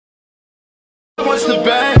What's the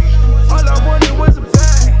bag? All I wanted was a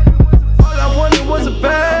bag. All I wanted was a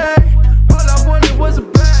bag. All I wanted was a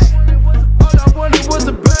bag. All I wanted was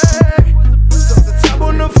a bag. Stop the top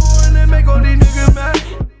on the floor and then make all these niggas mad.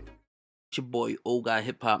 It's your boy, Old Guy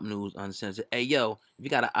Hip Hop News Uncensored. Hey, yo, if you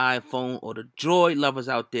got an iPhone or the Droid lovers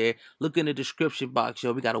out there, look in the description box,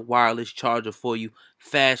 yo. We got a wireless charger for you.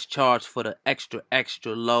 Fast charge for the extra,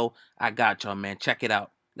 extra low. I got y'all, man. Check it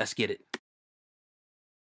out. Let's get it.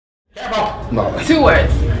 No. 2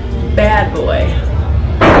 words. Bad boy.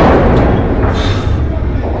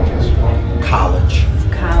 College.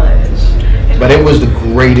 College. But it was the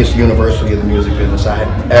greatest university of the music business I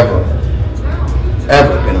had ever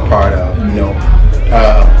been a part of.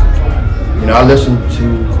 I listened to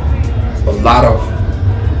a lot of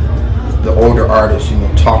the older artists,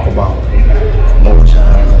 talk about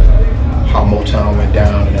Motown, how Motown went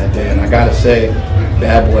down in that day, and I gotta say,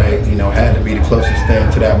 Bad Boy, had to be the closest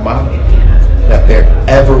thing to that model that there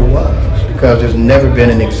ever was, because there's never been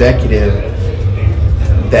an executive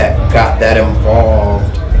that got that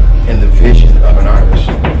involved in the vision of an artist.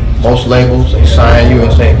 Most labels, they sign you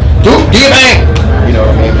and say, do your thing! You know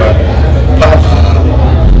what I mean? But Puff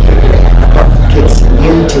gets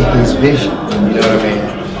into his vision, you know what I mean?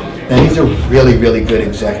 And he's a really, really good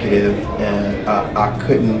executive, and I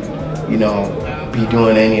couldn't, be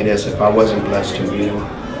doing any of this if I wasn't blessed to meet him.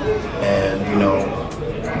 And,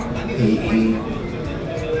 he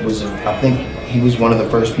was, I think he was one of the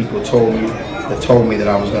first people that told me that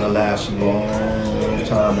I was going to last a long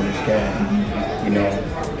time in this game, and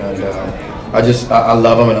I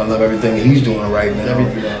love him, and I love everything that he's doing right now.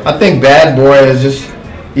 I think Bad Boy is just,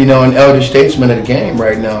 an elder statesman of the game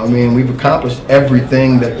right now. I mean, we've accomplished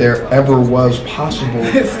everything that there ever was possible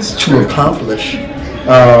to accomplish.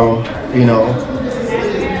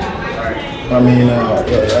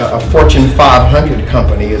 A Fortune 500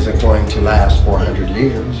 company isn't going to last 400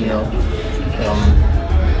 years,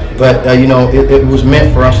 But it was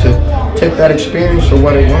meant for us to take that experience for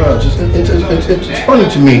what it was. It's funny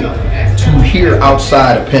to me to hear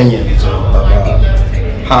outside opinions of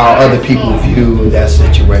how other people view that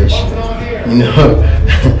situation,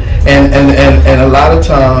 and a lot of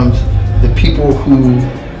times the people who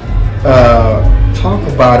talk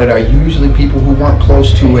about it are usually people who weren't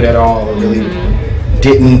close to it at all, or really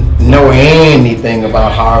didn't know anything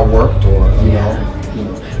about how it worked, or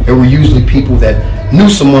there were usually people that knew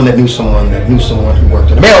someone that knew someone that knew someone who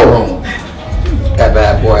worked in the mailroom at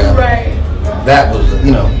Bad Boy. Right. That was,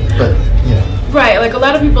 Right, like a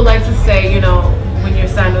lot of people like to say, when you're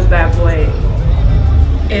signed with Bad Boy,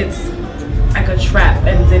 it's like a trap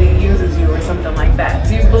and Diddy uses you or something like that.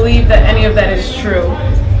 Do you believe that any of that is true?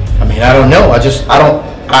 I mean, I don't know. I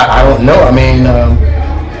don't know. I mean,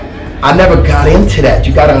 I never got into that.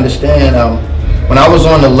 You got to understand, when I was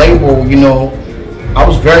on the label, I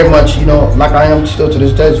was very much, like I am still to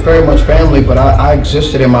this day, it's very much family, but I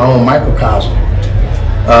existed in my own microcosm,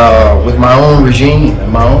 with my own regime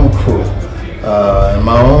and my own crew, and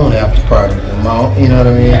my own after party, and my own, you know what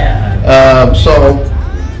I mean? Yeah.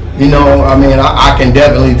 I can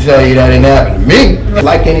definitely tell you that didn't happen to me.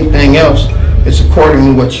 Like anything else, it's according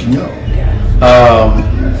to what you know.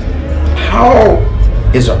 How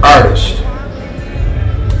is an artist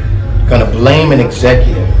gonna blame an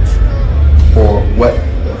executive for what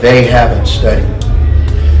they haven't studied?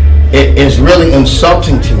 It is really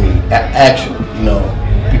insulting to me, actually,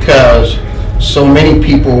 because so many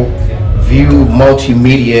people view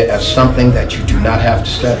multimedia as something that you do not have to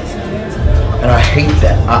study. And I hate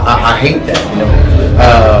that. I hate that,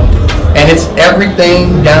 and it's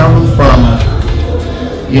everything down from,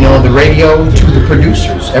 the radio to the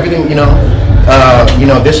producers. Everything,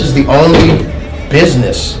 this is the only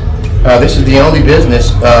business.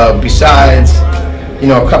 Besides,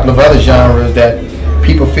 a couple of other genres that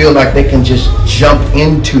people feel like they can just jump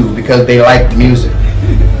into because they like music.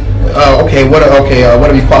 What are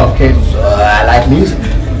your qualifications? I like music.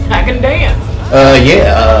 I can dance.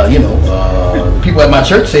 People at my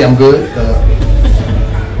church say I'm good.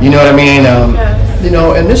 You know what I mean?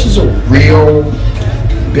 And this is a real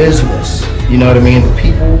business. You know what I mean?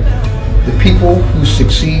 The people who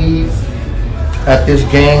succeed at this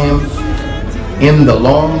game in the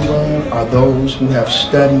long run are those who have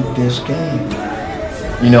studied this game.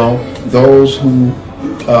 Those who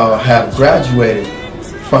have graduated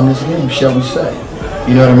from this game, shall we say.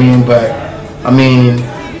 You know what I mean? But,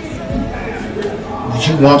 would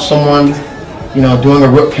you want someone, doing a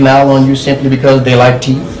root canal on you simply because they like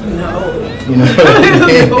teeth? No.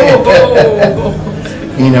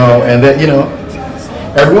 No. And that,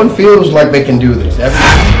 everyone feels like they can do this.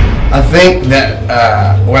 I think that,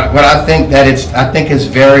 I think it's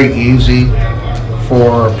very easy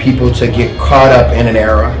for people to get caught up in an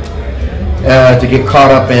era, to get caught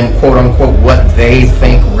up in quote unquote what they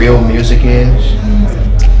think real music is.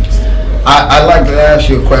 I'd like to ask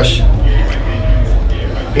you a question.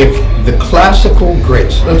 If the classical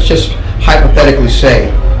greats, let's just hypothetically say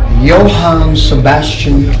Johann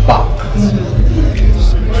Sebastian Bach,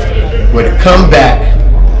 were to come back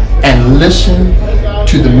and listen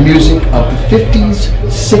to the music of the 50s,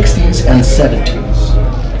 60s, and 70s,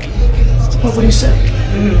 what would he say?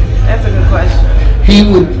 That's a good question.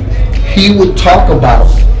 He would talk about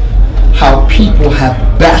how people have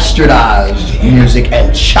bastardized music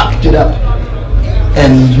and chopped it up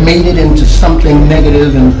and made it into something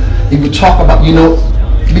negative, and he would talk about,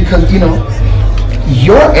 because,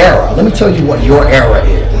 your era, let me tell you what your era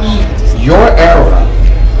is. Your era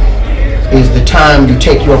is the time you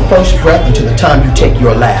take your first breath until the time you take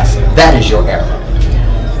your last. That is your era.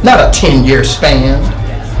 Not a 10-year span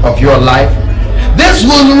of your life. This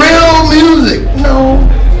was real music. No.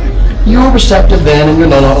 You were receptive then, and you're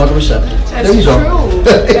no longer receptive. That's there you true. go.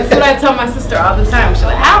 That's what I tell my sister all the time. She's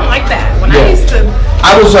like, I don't like that. When I used to...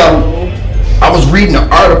 I was reading an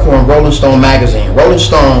article in Rolling Stone magazine. Rolling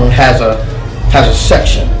Stone has a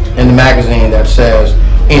section in the magazine that says,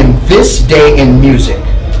 in this day in music,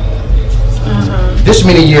 this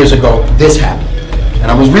many years ago, this happened.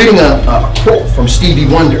 And I was reading a quote from Stevie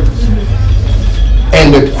Wonder.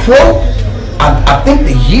 And the quote, I think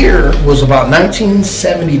the year was about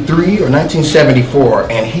 1973 or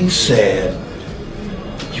 1974, and he said,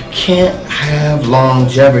 you can't have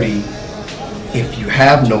longevity if you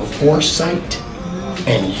have no foresight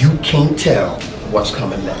and you can't tell what's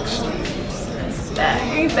coming next.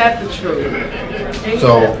 Ain't that the truth?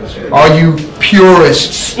 So, are you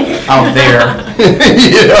purists out there?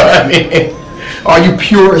 You know what I mean? Are you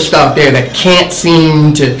purists out there that can't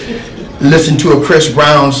seem to listen to a Chris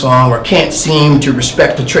Brown song or can't seem to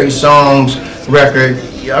respect the Trey Songz record?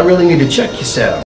 I really need to check yourself.